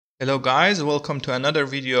Hello guys, welcome to another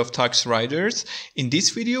video of Tux Riders. In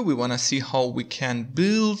this video we want to see how we can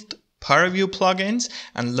build ParaView plugins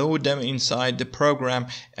and load them inside the program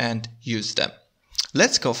and use them.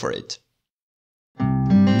 Let's go for it.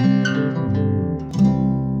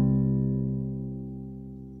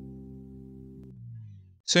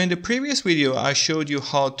 So in the previous video I showed you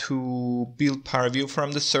how to build ParaView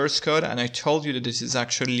from the source code, and I told you that this is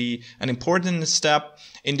actually an important step.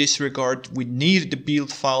 In this regard, we need the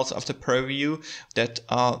build files of the ParaView that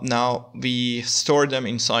now we store them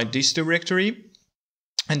inside this directory.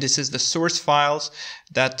 And this is the source files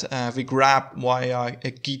that we grab via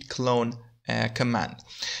a git clone command.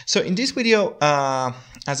 So in this video,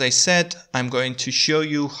 as I said, I'm going to show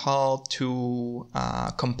you how to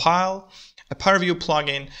compile a ParaView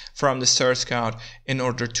plugin from the source code in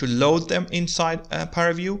order to load them inside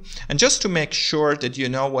ParaView. And just to make sure that you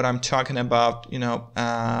know what I'm talking about,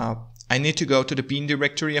 I need to go to the bin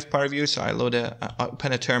directory of ParaView. So I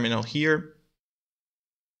open a terminal here.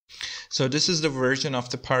 So this is the version of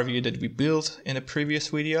the ParaView that we built in a previous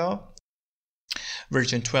video.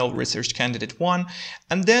 Version 12 Research Candidate 1.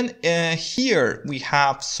 And then here we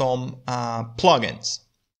have some plugins.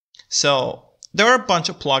 So there are a bunch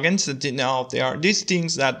of plugins that these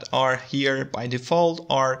things that are here by default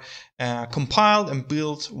are compiled and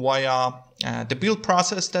built via the build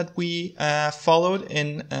process that we followed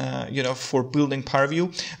in for building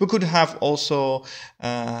ParaView. We could have also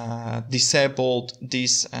disabled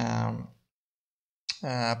these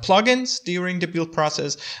plugins during the build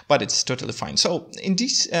process, but it's totally fine. So in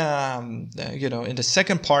this, in the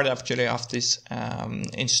second part actually of this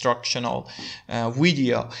instructional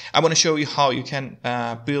video, I want to show you how you can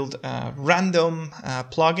build a random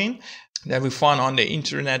plugin that we found on the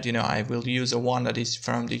internet. I will use one that is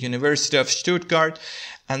from the University of Stuttgart,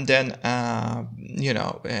 and then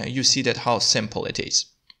you see that how simple it is.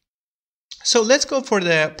 So let's go for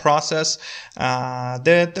the process.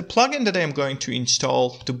 The plugin that I'm going to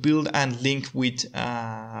install to build and link with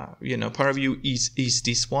ParaView is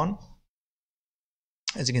this one.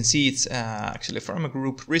 As you can see, it's actually from a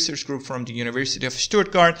research group from the University of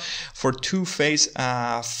Stuttgart for two-phase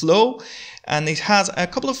flow, and it has a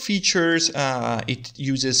couple of features. It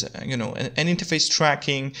uses an interface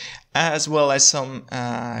tracking, as well as some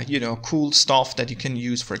cool stuff that you can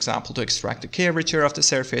use, for example, to extract the curvature of the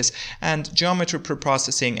surface and geometry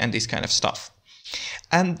preprocessing and this kind of stuff.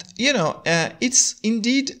 And it's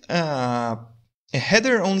indeed a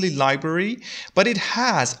header-only library, but it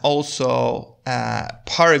has also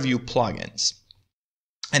ParaView plugins.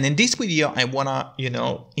 And in this video, I wanna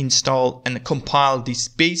install and compile this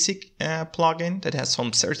basic plugin that has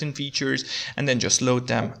some certain features, and then just load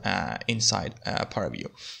them inside ParaView.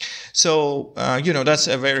 So that's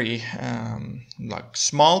a very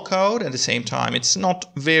small code. At the same time, it's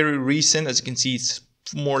not very recent. As you can see, it's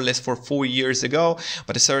more or less for 4 years ago,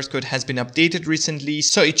 but the source code has been updated recently,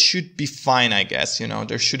 so it should be fine, I guess.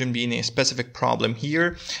 There shouldn't be any specific problem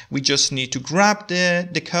here. We just need to grab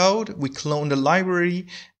the code, we clone the library,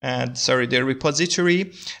 the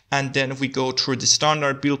repository, and then we go through the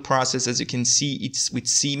standard build process. As you can see, it's with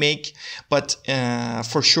CMake, but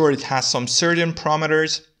for sure it has some certain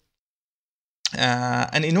parameters,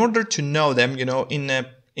 and in order to know them,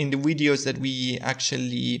 in the videos that we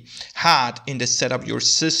actually had in the Set Up Your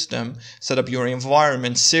System, Set Up Your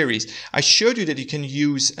Environment series, I showed you that you can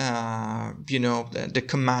use, the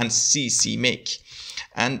command CCMake.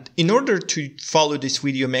 And in order to follow this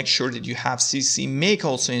video, make sure that you have CCMake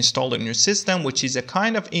also installed on your system, which is a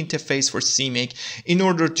kind of interface for CMake, in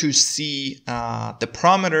order to see the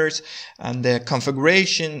parameters and the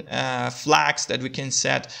configuration flags that we can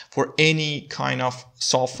set for any kind of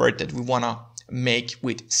software that we want to make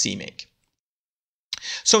with CMake.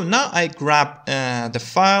 So now I grab the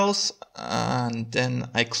files and then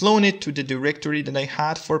I clone it to the directory that I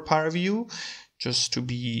had for ParaView, just to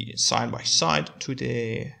be side by side to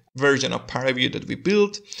the version of ParaView that we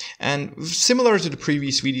built. And similar to the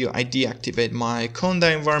previous video, I deactivate my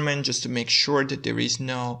Conda environment just to make sure that there is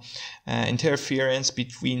no interference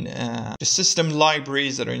between the system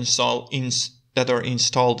libraries that are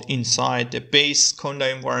installed inside the base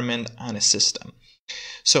Conda environment and a system.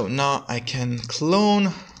 So now I can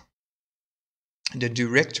clone the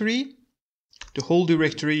directory, the whole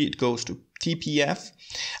directory. It goes to TPF,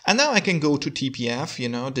 and now I can go to TPF.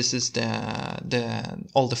 This is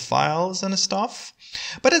all the files and stuff.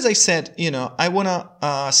 But as I said, I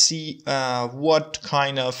wanna see what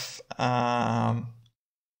kind of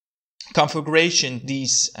configuration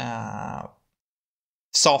these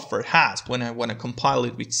software has when I want to compile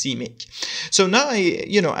it with CMake. So now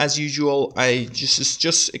as usual, it's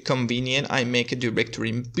just convenient. I make a directory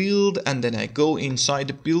in build, and then I go inside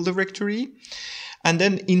the build directory. And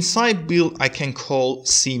then inside build, I can call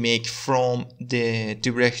CMake from the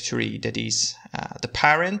directory that is the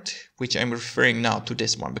parent, which I'm referring now to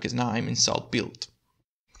this one because now I'm installed build.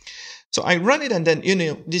 So I run it, and then,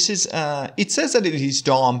 this is, it says that it is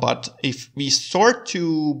done, but if we start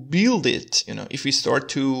to build it, if we start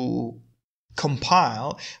to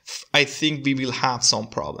compile, I think we will have some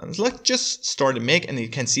problems. Let's just start to make, and you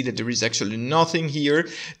can see that there is actually nothing here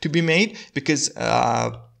to be made because we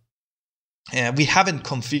haven't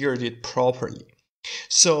configured it properly.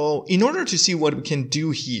 So in order to see what we can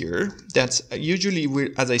do here, that's usually,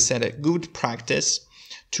 as I said, a good practice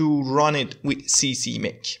to run it with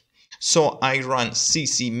CCMake. So I run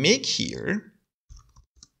CCMake here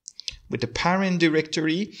with the parent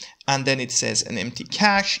directory, and then it says an empty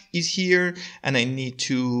cache is here, and I need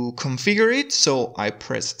to configure it. So I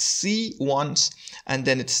press C once, and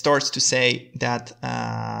then it starts to say that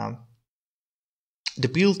the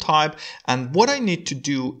build type, and what I need to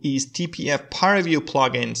do is TPF ParaView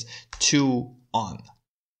plugins to on.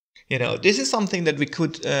 This is something that we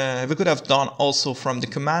could have done also from the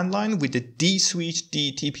command line with the D-switch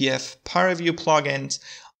DTPF ParaView plugins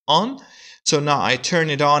on. So now I turn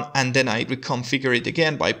it on, and then I reconfigure it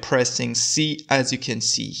again by pressing C, as you can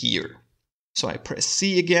see here. So I press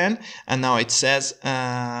C again, and now it says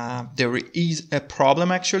there is a problem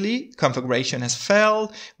actually. Configuration has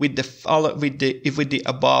failed with the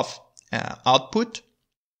above output.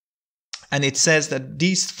 And it says that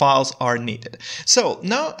these files are needed. So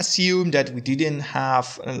now assume that we didn't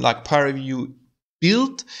have like ParaView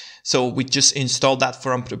built. So we just installed that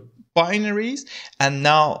from the binaries. And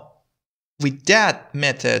now with that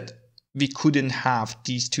method, we couldn't have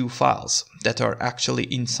these two files that are actually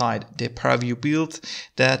inside the ParaView build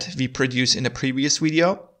that we produced in the previous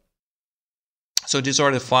video. So these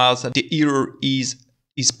are the files that the error is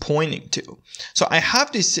pointing to. So I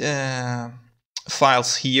have this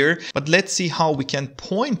files here, but let's see how we can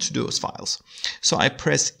point to those files. So I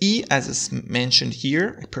press E, as is mentioned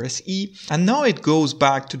here. I press E, and now it goes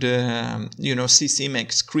back to the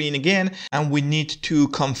CCMake screen again, and we need to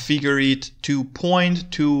configure it to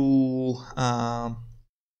point to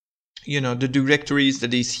the directories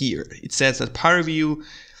that is here. It says that ParaView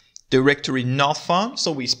directory not found,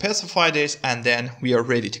 so we specify this, and then we are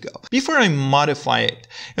ready to go. Before I modify it,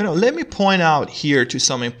 let me point out here to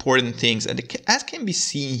some important things. And as can be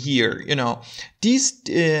seen here, this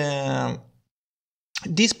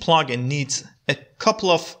plugin needs a couple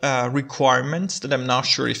of requirements that I'm not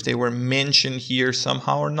sure if they were mentioned here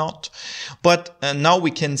somehow or not, but now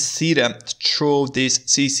we can see them through this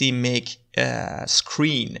CCMake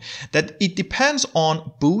screen, that it depends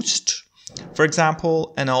on Boost, for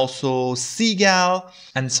example, and also Seagal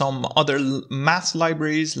and some other math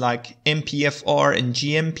libraries like MPFR and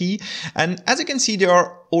GMP. And as you can see, they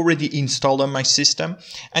are already installed on my system.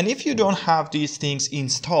 And if you don't have these things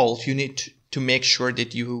installed, you need to make sure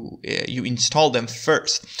that you install them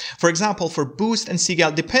first. For example, for Boost and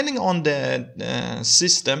Seagal, depending on the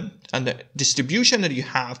system and the distribution that you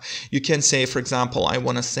have, you can say, for example, I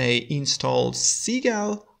want to say install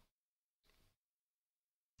Seagal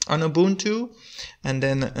on Ubuntu, and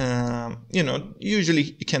then usually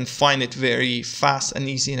you can find it very fast and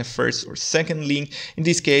easy in a first or second link. In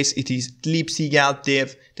this case, it is libseagal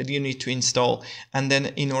dev that you need to install, and then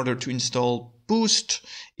in order to install Boost,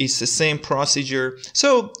 it's the same procedure.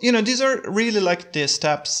 So these are really like the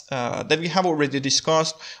steps that we have already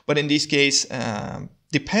discussed, but in this case,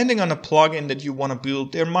 depending on a plugin that you want to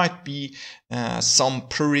build, there might be some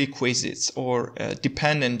prerequisites or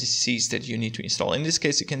dependencies that you need to install. In this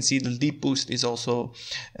case, you can see the libboost is also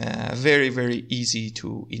very, very easy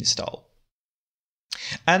to install.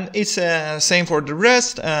 And it's same for the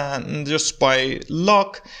rest, and just by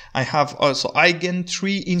luck I have also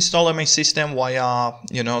eigen3 installed on my system via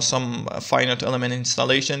some finite element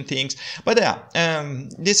installation things. But yeah,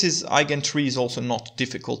 this is eigen3 is also not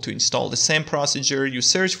difficult to install. The same procedure, you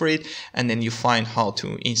search for it and then you find how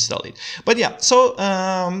to install it. But yeah, so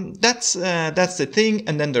that's the thing.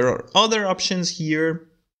 And then there are other options here.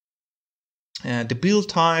 The build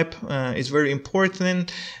type is very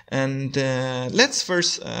important, and let's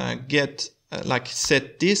first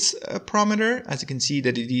set this parameter. As you can see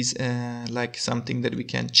that it is like something that we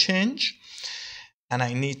can change, and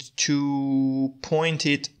I need to point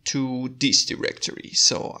it to this directory.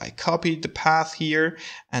 So I copied the path here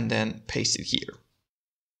and then paste it here.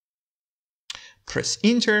 Press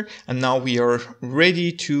enter, and now we are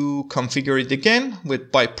ready to configure it again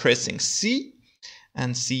by pressing C.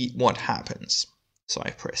 and see what happens. So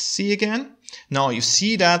I press C again. Now you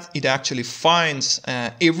see that it actually finds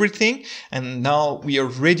everything, and now we are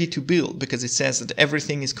ready to build because it says that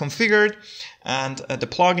everything is configured, and the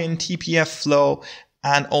plugin TPF flow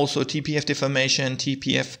and also TPF deformation,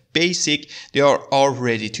 TPF basic, they are all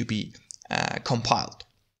ready to be compiled.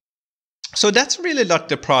 So that's really like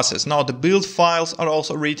the process. Now the build files are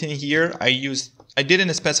also written here. I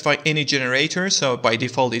didn't specify any generator, so by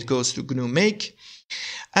default it goes to CMake.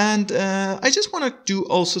 And I just want to do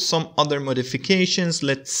also some other modifications.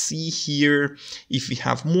 Let's see here if we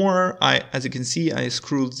have more. As you can see, I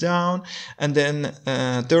scroll down, and then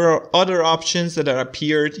there are other options that are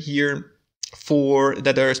appeared here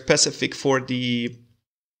that are specific for the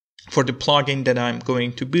plugin that I'm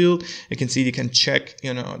going to build. You can see you can check,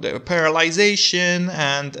 the parallelization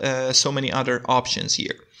and so many other options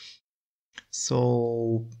here.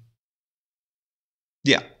 So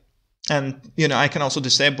yeah. And, I can also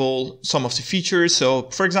disable some of the features. So,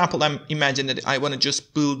 for example, imagine that I want to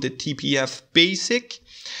just build the TPF basic.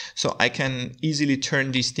 So I can easily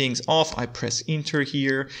turn these things off. I press enter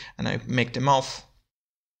here and I make them off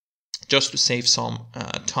just to save some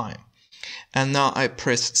time. And now I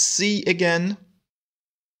press C again.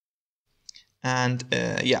 And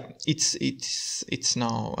yeah, it's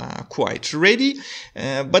now quite ready.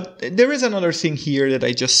 But there is another thing here that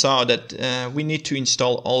I just saw, that we need to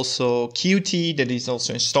install also Qt. That is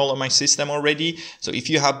also installed on my system already. So if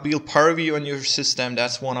you have built ParaView on your system,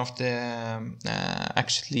 that's one of the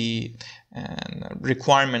actually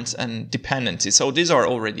requirements and dependencies. So these are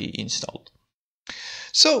already installed.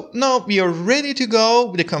 So now we are ready to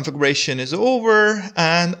go. The configuration is over,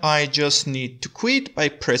 and I just need to quit by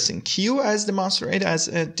pressing Q as demonstrated, as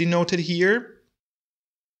denoted here.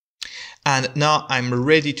 And now I'm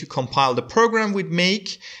ready to compile the program with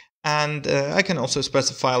Make. And I can also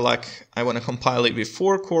specify like I want to compile it with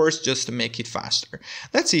 4 cores just to make it faster.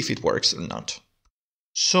 Let's see if it works or not.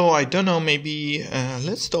 So I don't know, maybe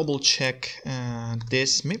let's double check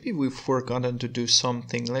this. Maybe we've forgotten to do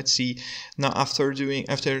something. Let's see. Now after enabling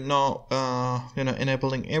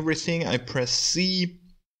everything, I press C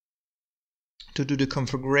to do the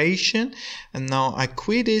configuration, and now I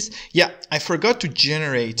quit this. Yeah, I forgot to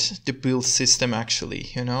generate the build system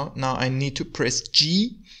actually. Now I need to press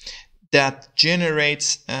G. That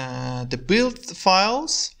generates the build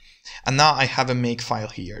files. And now I have a make file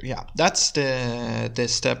here. Yeah, that's the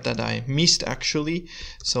step that I missed actually.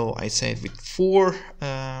 So I say with 4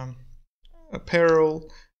 parallel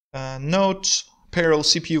nodes, parallel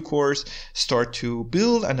CPU cores, start to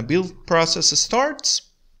build, and the build process starts.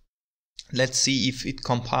 Let's see if it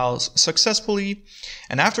compiles successfully.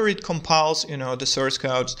 And after it compiles, the source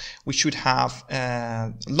codes, we should have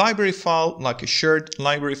a library file, like a shared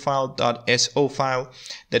library file, .so file,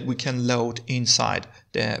 that we can load inside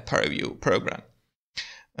the ParaView program.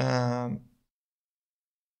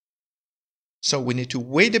 So we need to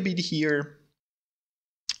wait a bit here,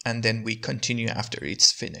 and then we continue after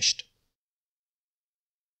it's finished.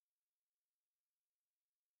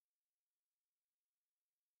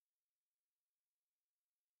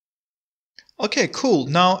 Okay, cool.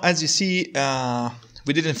 Now, as you see,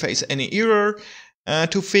 we didn't face any error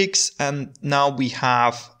to fix, and now we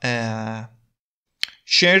have a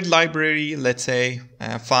shared library, let's say,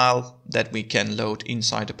 a file that we can load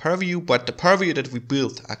inside the ParaView, but the ParaView that we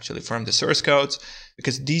built actually from the source codes,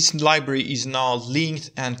 because this library is now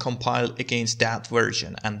linked and compiled against that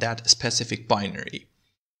version and that specific binary.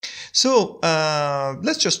 So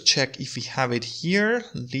let's just check if we have it here,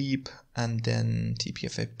 lib and then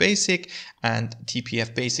TPF basic, and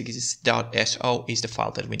TPF basic is .so is the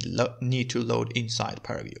file that we need to load inside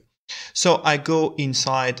ParaView. So I go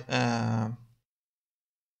inside,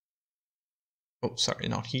 oh sorry,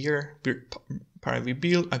 not here, ParaView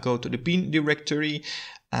build, I go to the bin directory,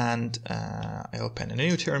 and I open a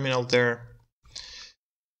new terminal there.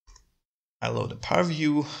 I load the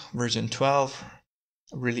ParaView version 12,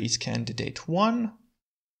 release candidate 1.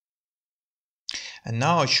 And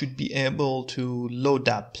now I should be able to load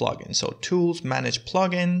that plugin. So tools, manage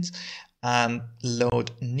plugins, and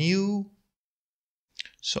load new.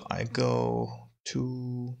 So I go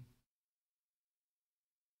to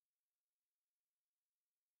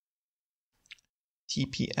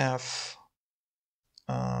TPF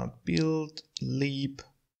build, lib,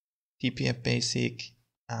 TPF basic,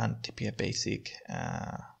 and TPF basic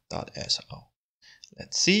 .so.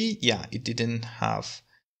 Let's see. Yeah, it didn't have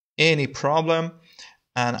any problem,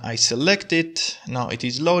 and I select it. Now it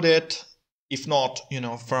is loaded. If not,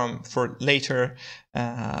 for later,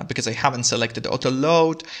 because I haven't selected auto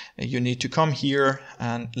load, you need to come here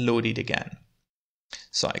and load it again.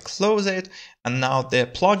 So I close it, and now the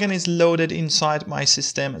plugin is loaded inside my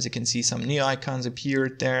system. As you can see, some new icons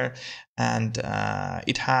appeared there, and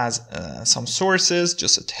it has some sources,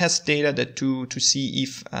 just a test data that to see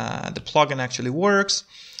if the plugin actually works.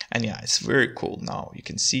 And yeah, it's very cool. Now you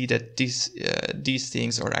can see that these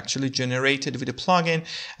things are actually generated with the plugin,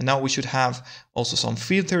 and now we should have also some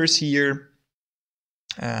filters here.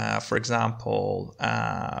 For example,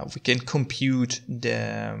 we can compute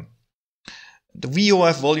the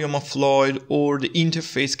VOF, volume of fluid, or the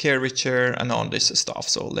interface curvature and all this stuff.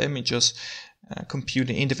 So let me just compute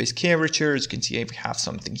the interface curvature. As you can see, we have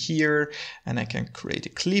something here, and I can create a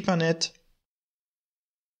clip on it.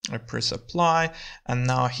 I press apply, and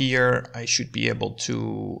now here I should be able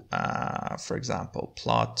to, for example,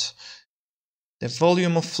 plot the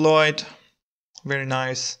volume of fluid. Very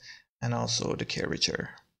nice. And also the curvature,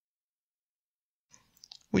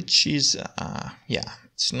 which is, yeah,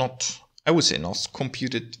 it's not, I would say not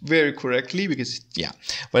computed very correctly because, yeah,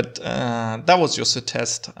 but that was just a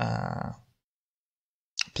test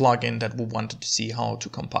plugin that we wanted to see how to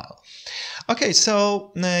compile. Okay,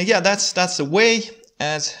 so yeah, that's the way.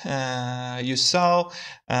 As you saw,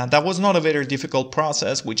 that was not a very difficult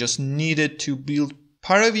process. We just needed to build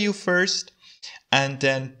ParaView first, and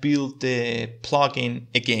then build the plugin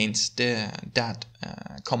against that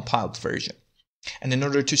compiled version. And in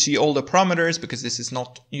order to see all the parameters, because this is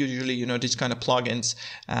not usually, you know, these kind of plugins,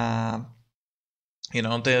 you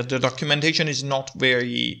know, the documentation is not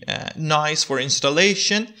very nice for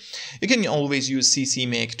installation. You can always use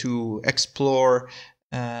CCMake to explore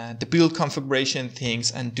the build configuration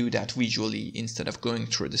things and do that visually instead of going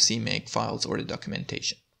through the CMake files or the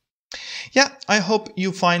documentation. Yeah, I hope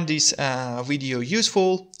you find this video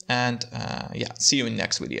useful, and yeah, see you in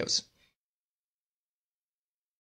next videos.